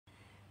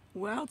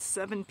Well, it's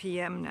 7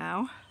 p.m.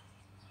 now.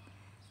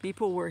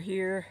 People were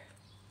here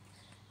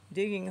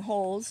digging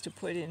holes to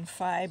put in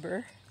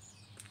fiber.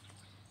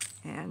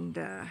 And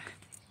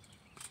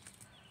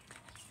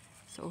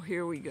so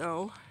here we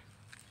go.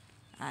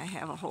 I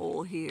have a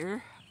hole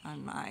here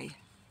on my,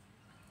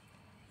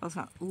 well, it's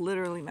not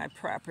literally my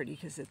property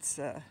because it's,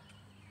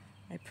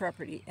 my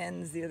property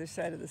ends the other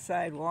side of the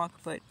sidewalk,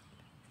 but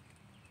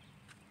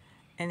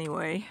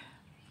anyway,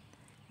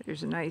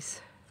 there's a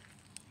nice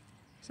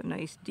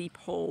deep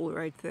hole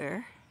right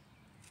there,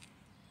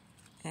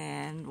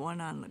 and one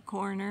on the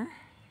corner,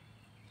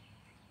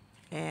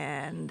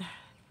 and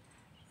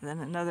then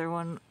another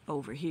one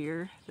over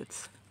here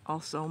that's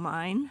also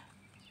mine.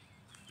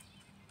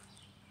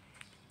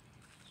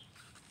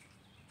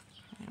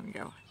 There we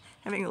go.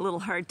 Having a little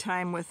hard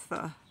time with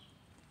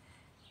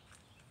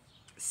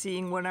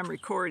seeing what I'm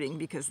recording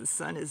because the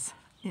sun is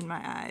in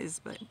my eyes,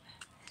 but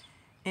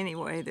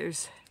anyway,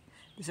 there's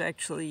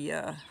actually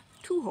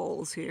 2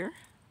 holes here.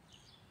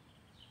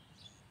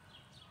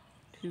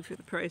 2 for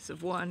the price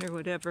of 1 or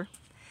whatever,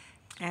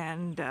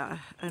 and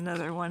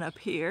another one up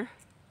here.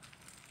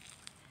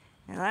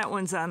 And that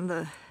one's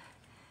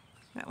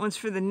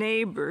for the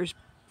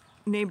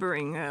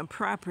neighboring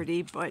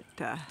property, but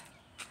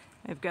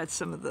I've got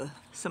some of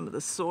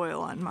the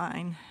soil on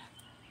mine.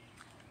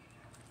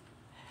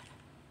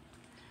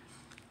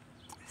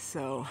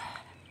 So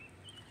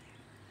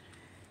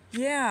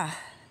yeah,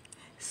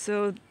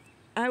 so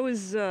I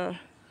was out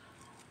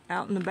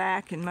in the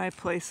back in my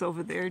place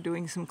over there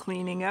doing some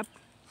cleaning up,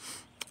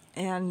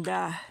 and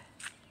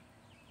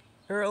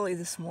early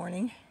this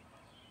morning,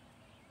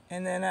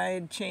 and then I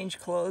had changed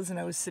clothes and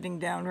I was sitting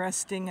down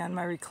resting on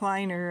my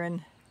recliner,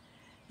 and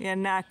we had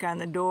a knock on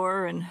the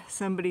door, and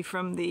somebody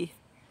from the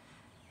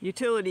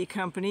utility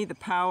company, the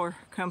power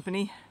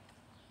company,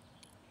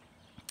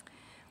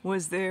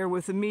 was there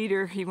with a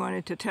meter. He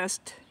wanted to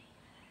test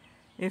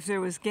if there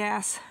was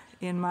gas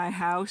in my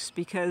house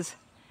because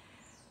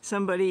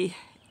somebody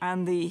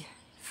on the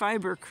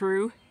fiber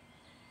crew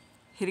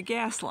hit a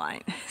gas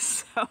line.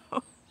 So,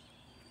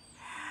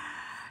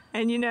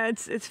 and you know,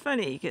 it's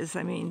funny because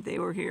I mean they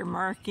were here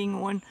marking,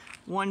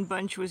 one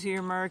bunch was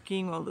here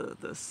marking. Well,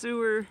 the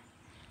sewer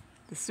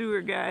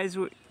guys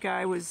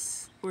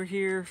were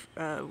here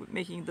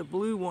making the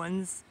blue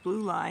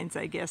lines.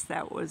 I guess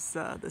that was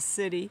the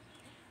city,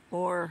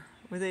 or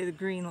were they the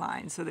green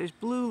lines? So there's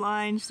blue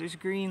lines, there's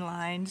green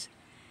lines,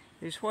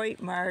 there's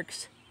white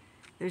marks,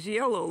 there's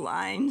yellow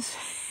lines,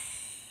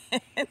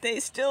 and they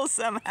still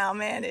somehow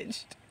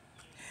managed.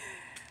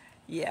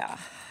 Yeah,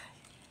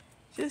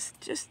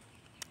 just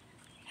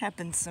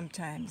happens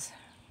sometimes.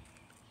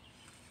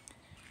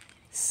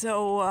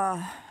 So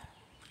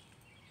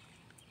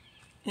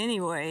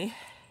anyway,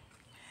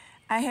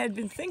 I had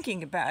been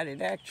thinking about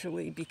it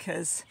actually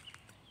because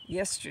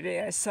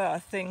yesterday I saw a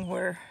thing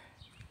where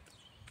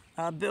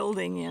a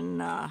building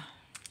in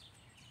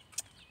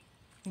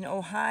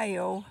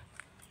Ohio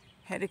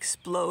had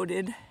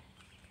exploded.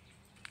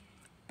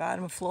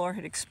 Bottom floor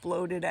had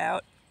exploded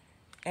out,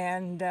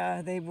 and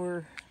they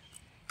were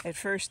at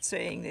first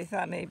saying they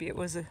thought maybe it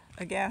was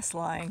a gas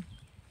line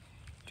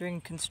during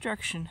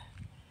construction.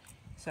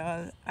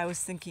 So I was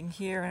thinking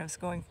here, and I was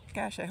going,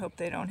 gosh, I hope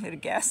they don't hit a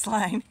gas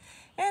line.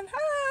 And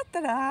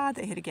ta-da,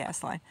 they hit a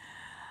gas line.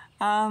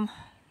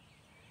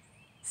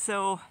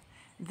 So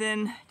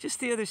then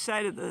just the other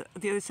side of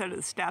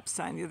the stop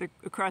sign,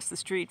 across the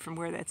street from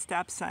where that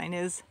stop sign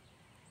is,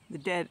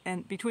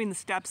 between the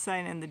stop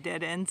sign and the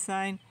dead end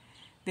sign,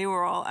 they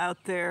were all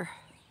out there.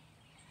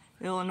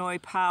 Illinois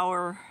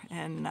Power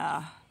and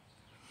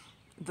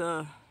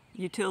the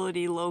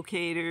utility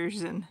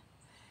locators, and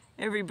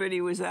everybody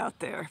was out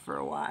there for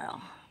a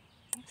while.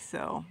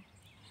 So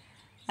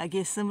I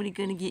guess somebody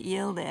gonna get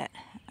yelled at.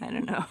 I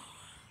don't know.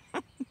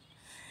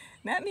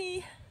 Not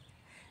me.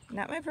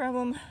 Not my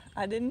problem.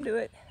 I didn't do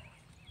it.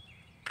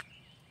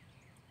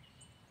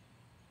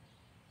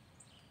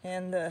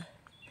 And the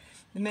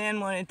man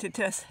wanted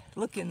to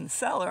look in the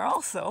cellar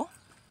also.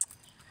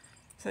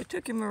 So I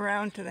took him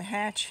around to the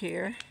hatch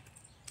here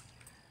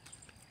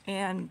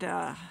and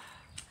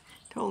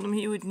told him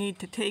he would need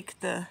to take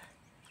the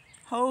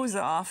hose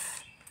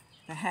off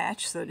the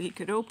hatch so that he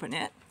could open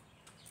it,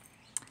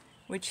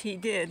 which he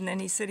did. And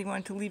then he said he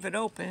wanted to leave it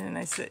open, and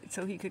I said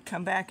so he could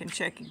come back and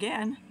check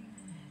again.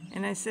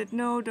 And I said,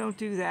 no, don't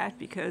do that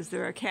because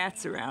there are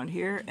cats around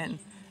here and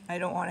I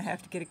don't want to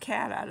have to get a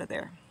cat out of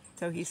there.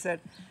 So he said,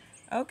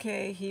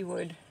 okay, he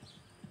would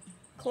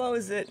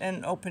close it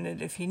and open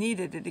it if he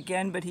needed it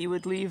again, but he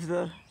would leave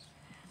the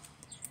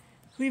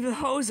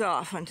hose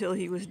off until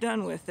he was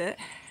done with it,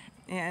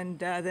 and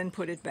then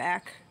put it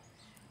back.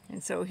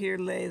 And so here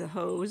lay the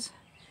hose,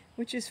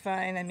 which is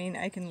fine. I mean,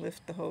 I can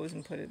lift the hose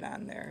and put it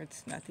on there.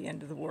 It's not the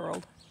end of the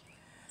world.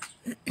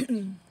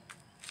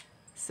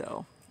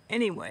 So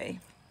anyway,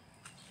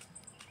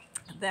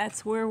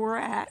 that's where we're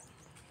at.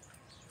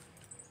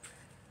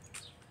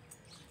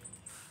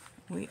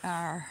 We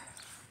are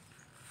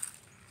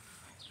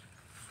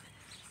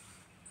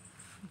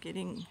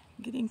getting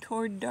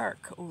toward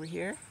dark over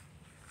here.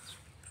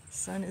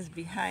 Sun is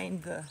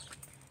behind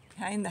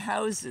the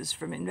houses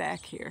from in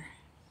back here.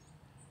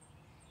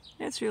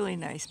 It's really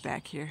nice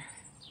back here.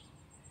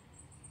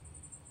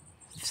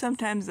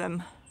 Sometimes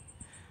I'm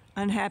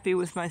unhappy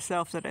with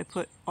myself that I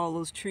put all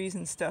those trees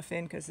and stuff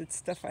in because it's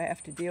stuff I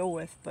have to deal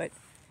with, but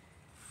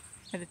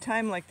at a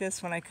time like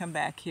this when I come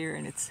back here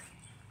and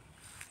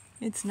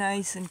it's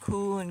nice and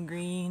cool and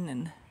green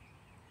and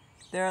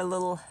there are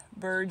little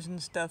birds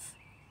and stuff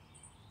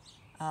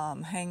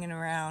hanging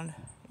around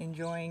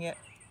enjoying it,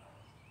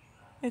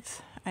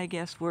 it's, I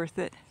guess, worth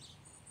it.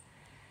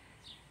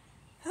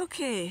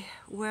 Okay,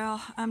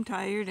 well, I'm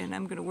tired and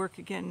I'm going to work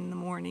again in the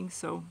morning,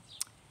 so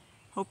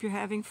hope you're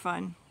having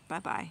fun.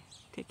 Bye-bye.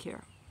 Take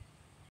care.